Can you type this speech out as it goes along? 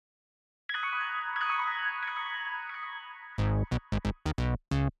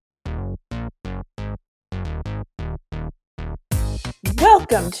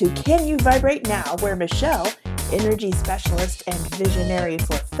Welcome to Can You Vibrate Now, where Michelle, energy specialist and visionary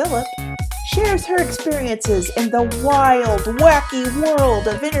for Philip, shares her experiences in the wild, wacky world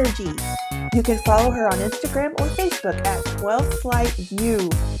of energy. You can follow her on Instagram or Facebook at 12thLightU.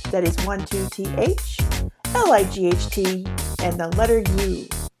 That is 12THLIGHT and the letter U.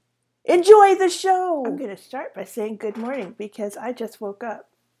 Enjoy the show! I'm going to start by saying good morning because I just woke up.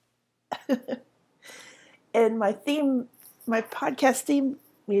 And my podcast theme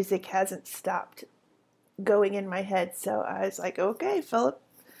music hasn't stopped going in my head. So I was like, okay, Philip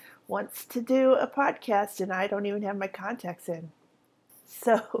wants to do a podcast and I don't even have my contacts in.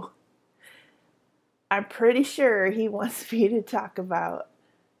 So I'm pretty sure he wants me to talk about,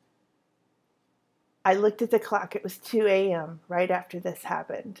 I looked at the clock, it was 2 a.m. right after this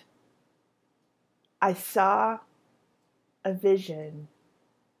happened. I saw a vision.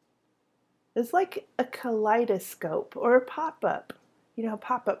 It's like a kaleidoscope or a pop-up. You know,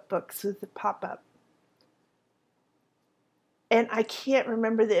 pop-up books with the pop-up. And I can't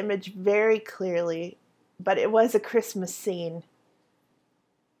remember the image very clearly, but it was a Christmas scene.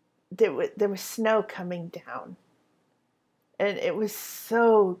 There was snow coming down. And it was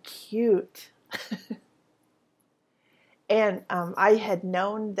so cute. And I had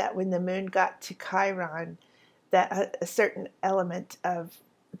known that when the moon got to Chiron, that a certain element of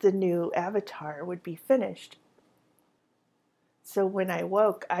the new avatar would be finished. So when I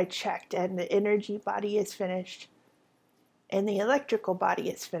woke, I checked, and the energy body is finished, and the electrical body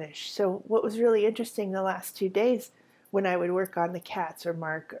is finished. So what was really interesting the last 2 days when I would work on the cats or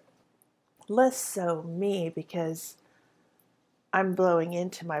Mark, less so me because I'm blowing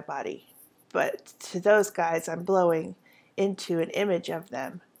into my body, but to those guys, I'm blowing into an image of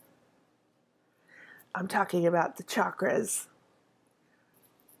them. I'm talking about the chakras.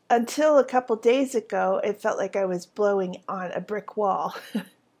 Until a couple days ago, it felt like I was blowing on a brick wall.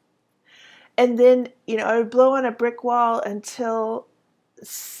 And then, I would blow on a brick wall until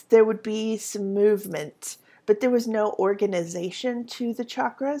there would be some movement, but there was no organization to the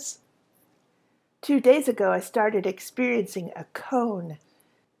chakras. 2 days ago, I started experiencing a cone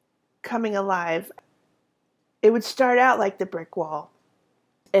coming alive. It would start out like the brick wall,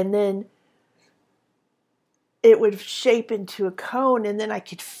 and then it would shape into a cone, and then I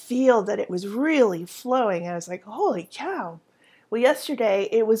could feel that it was really flowing. I was like, holy cow. Well, yesterday,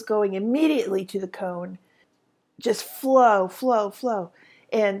 it was going immediately to the cone. Just flow, flow, flow.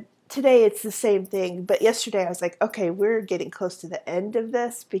 And today, it's the same thing. But yesterday, I was like, okay, we're getting close to the end of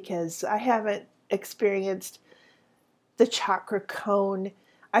this because I haven't experienced the chakra cone.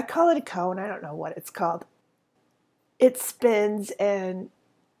 I call it a cone. I don't know what it's called. It spins, and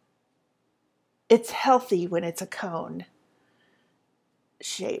it's healthy when it's a cone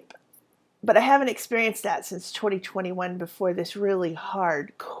shape. But I haven't experienced that since 2021 before this really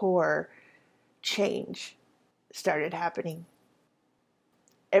hardcore change started happening.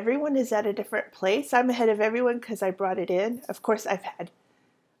 Everyone is at a different place. I'm ahead of everyone because I brought it in. Of course, I've had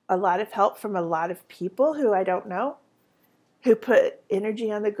a lot of help from a lot of people who I don't know, who put energy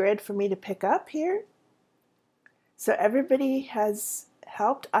on the grid for me to pick up here. So everybody has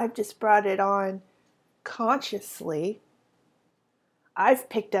helped. I've just brought it on consciously. I've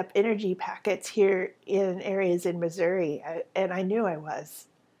picked up energy packets here in areas in Missouri, and I knew I was.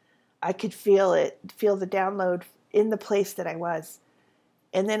 I could feel it, feel the download in the place that I was.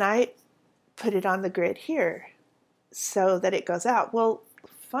 And then I put it on the grid here so that it goes out. Well,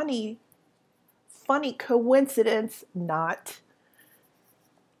 funny coincidence, not.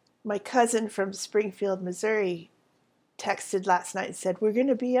 My cousin from Springfield, Missouri, texted last night and said, we're going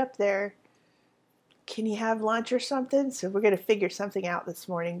to be up there. Can you have lunch or something? So we're going to figure something out this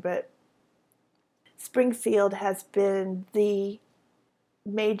morning. But Springfield has been the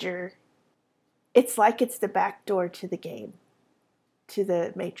major, it's like it's the back door to the game, to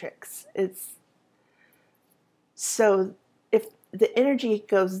the matrix. So if the energy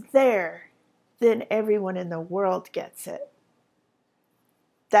goes there, then everyone in the world gets it.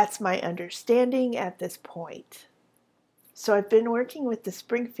 That's my understanding at this point. So I've been working with the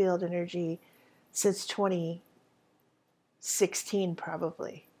Springfield energy since 2016,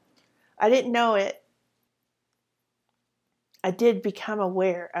 probably. I didn't know it. I did become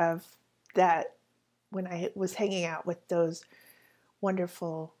aware of that when I was hanging out with those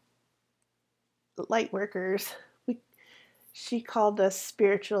wonderful light workers. She called us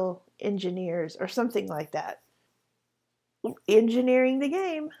spiritual engineers or something like that. Engineering the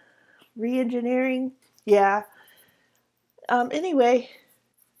game. Re-engineering. Yeah. Anyway,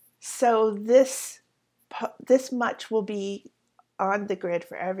 so this much will be on the grid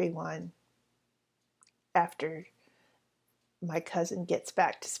for everyone after my cousin gets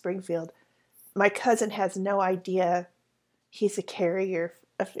back to Springfield. My cousin has no idea he's a carrier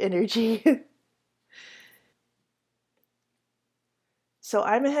of energy. So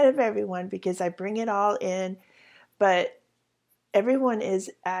I'm ahead of everyone because I bring it all in, but everyone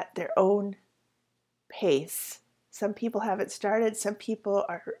is at their own pace. Some people haven't started, some people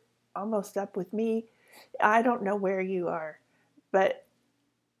are almost up with me. I don't know where you are, but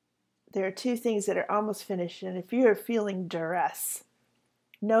there are two things that are almost finished, and if you are feeling duress,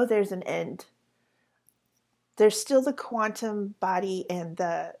 know there's an end. There's still the quantum body and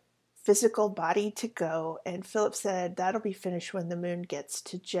the physical body to go, and Philip said that'll be finished when the moon gets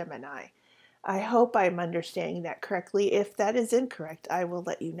to Gemini. I hope I'm understanding that correctly. If that is incorrect, I will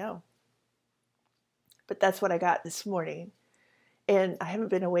let you know. But that's what I got this morning, and I haven't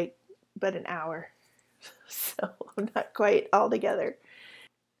been awake but an hour, so I'm not quite all together.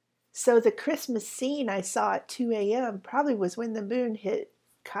 So the Christmas scene I saw at 2 a.m. probably was when the moon hit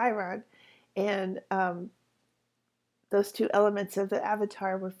Chiron, and those two elements of the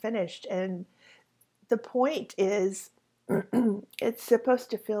avatar were finished. And the point is, it's supposed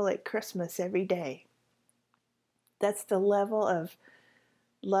to feel like Christmas every day. That's the level of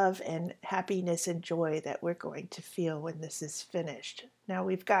love and happiness and joy that we're going to feel when this is finished. Now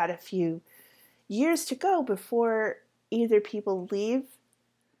we've got a few years to go before either people leave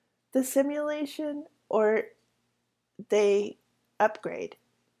the simulation or they upgrade.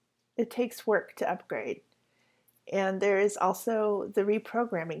 It takes work to upgrade. And there is also the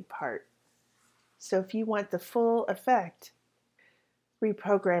reprogramming part. So if you want the full effect,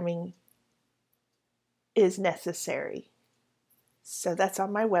 reprogramming is necessary. So that's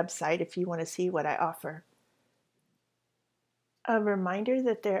on my website if you want to see what I offer. A reminder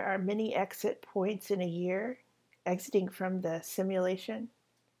that there are many exit points in a year, exiting from the simulation.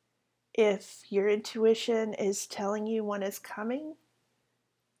 If your intuition is telling you one is coming,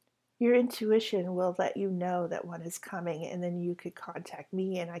 your intuition will let you know that one is coming, and then you could contact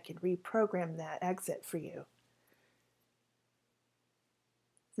me and I can reprogram that exit for you.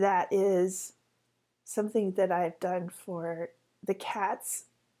 That is something that I've done for the cats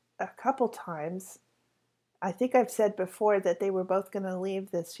a couple times. I think I've said before that they were both going to leave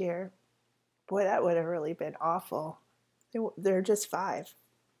this year. Boy, that would have really been awful. They're just 5.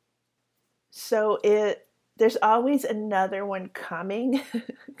 So there's always another one coming,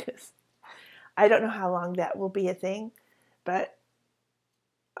 because I don't know how long that will be a thing, but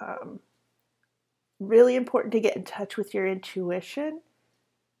really important to get in touch with your intuition,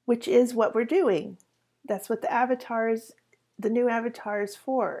 which is what we're doing. That's what the new avatar is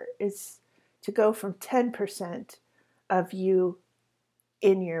for, is to go from 10% of you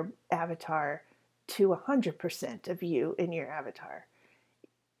in your avatar to 100% of you in your avatar.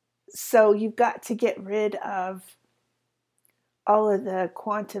 So you've got to get rid of all of the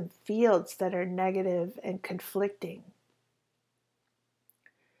quantum fields that are negative and conflicting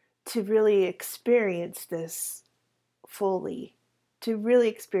to really experience this fully, to really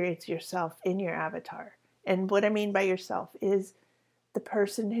experience yourself in your avatar. And what I mean by yourself is the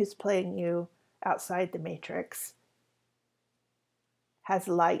person who's playing you outside the matrix has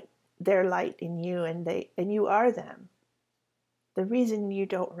light, their light in you, and you are them. The reason you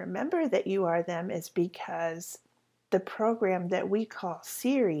don't remember that you are them is because the program that we call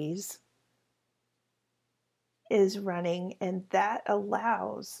series is running, and that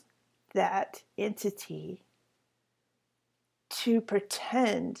allows that entity to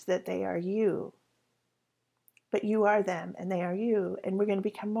pretend that they are you. But you are them and they are you, and we're going to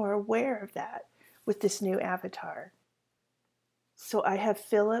become more aware of that with this new avatar. So I have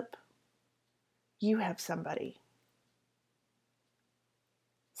Philip, you have somebody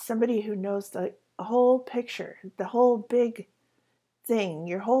who knows the whole picture, the whole big thing,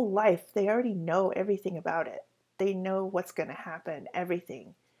 your whole life. They already know everything about it. They know what's going to happen,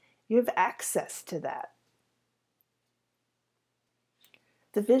 everything. You have access to that.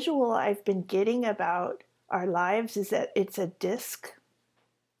 The visual I've been getting about our lives is that it's a disc,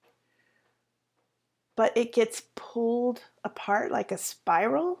 but it gets pulled apart like a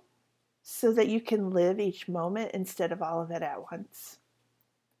spiral so that you can live each moment instead of all of it at once.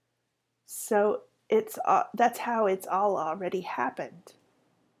 So that's how it's all already happened.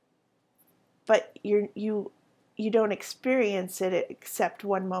 But you don't experience it except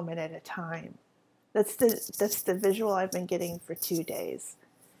one moment at a time. That's the visual I've been getting for 2 days.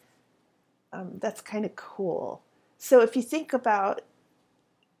 That's kind of cool. So if you think about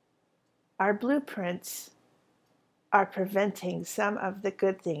our blueprints are preventing some of the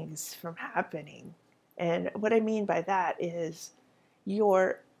good things from happening. And what I mean by that is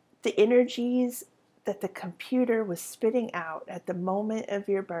the energies that the computer was spitting out at the moment of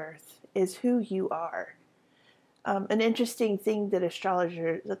your birth is who you are. An interesting thing that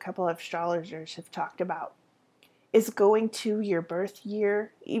a couple of astrologers have talked about, is going to your birth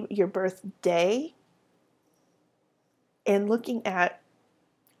year, your birthday, and looking at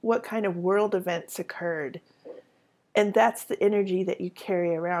what kind of world events occurred. And that's the energy that you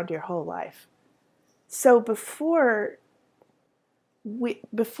carry around your whole life. So before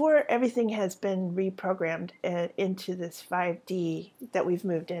everything has been reprogrammed into this 5D that we've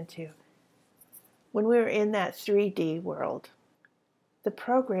moved into, when we were in that 3D world, the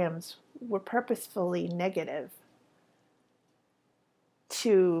programs were purposefully negative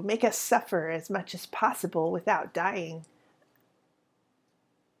to make us suffer as much as possible without dying,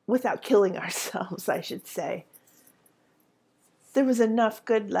 without killing ourselves, I should say. There was enough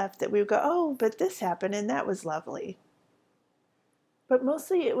good left that we would go, oh, but this happened and that was lovely. But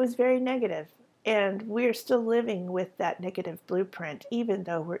mostly it was very negative, and we're still living with that negative blueprint, even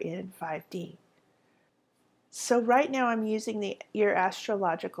though we're in 5D. So right now I'm using your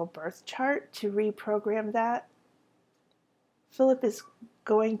astrological birth chart to reprogram that. Philip is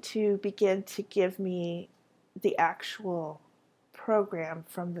going to begin to give me the actual program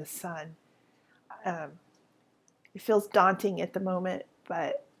from the sun. It feels daunting at the moment,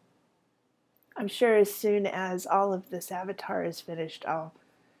 but I'm sure as soon as all of this avatar is finished, I'll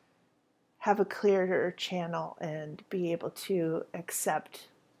have a clearer channel and be able to accept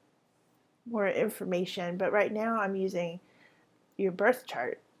more information. But right now I'm using your birth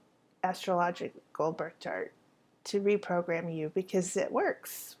chart, astrological birth chart, to reprogram you because it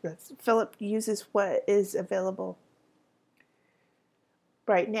works. Philip uses what is available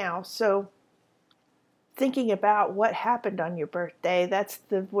right now. So thinking about what happened on your birthday, that's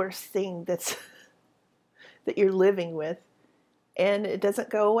the worst thing that you're living with, and it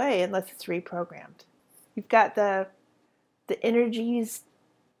doesn't go away unless it's reprogrammed. You've got the energies,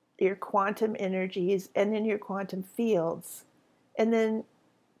 your quantum energies, and then your quantum fields, and then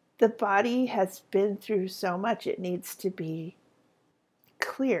the body has been through so much, it needs to be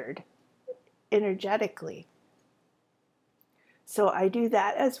cleared energetically. So I do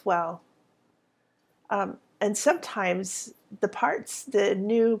that as well. And sometimes the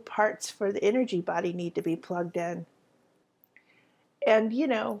new parts for the energy body need to be plugged in. And,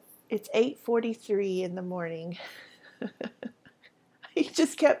 it's 8:43 in the morning. He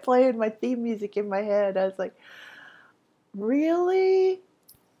just kept playing my theme music in my head. I was like, really?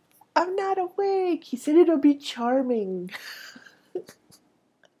 I'm not awake. He said it'll be charming.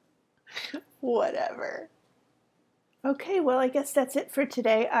 Whatever. Okay, well, I guess that's it for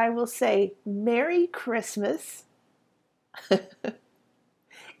today. I will say Merry Christmas,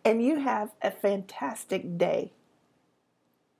 and you have a fantastic day.